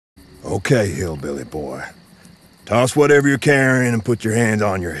Okay, hillbilly boy. Toss whatever you're carrying and put your hands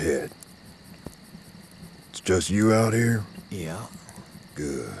on your head. It's just you out here? Yeah.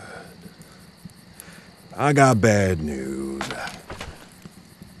 Good. I got bad news.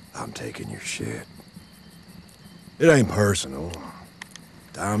 I'm taking your shit. It ain't personal.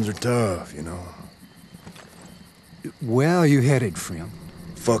 Times are tough, you know. Where are you headed, friend?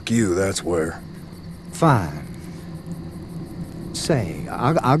 Fuck you, that's where. Fine. Say,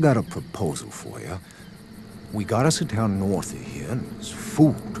 I got a proposal for you. We got us a town north of here, and there's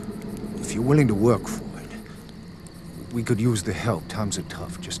food. If you're willing to work for it, we could use the help. Times are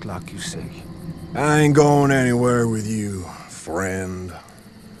tough, just like you say. I ain't going anywhere with you, friend.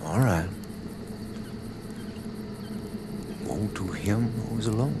 All right. Woe to him who is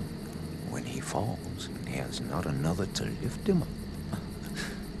alone when he falls and has not another to lift him up.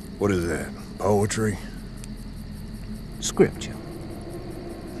 What is that? Poetry? Scripture.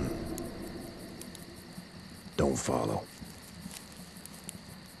 Don't follow.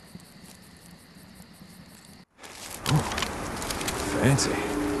 Fancy.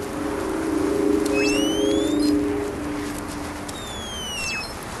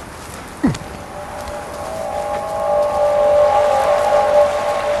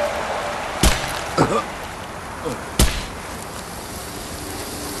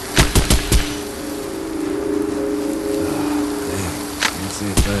 Can't see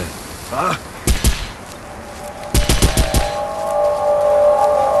a thing. Huh?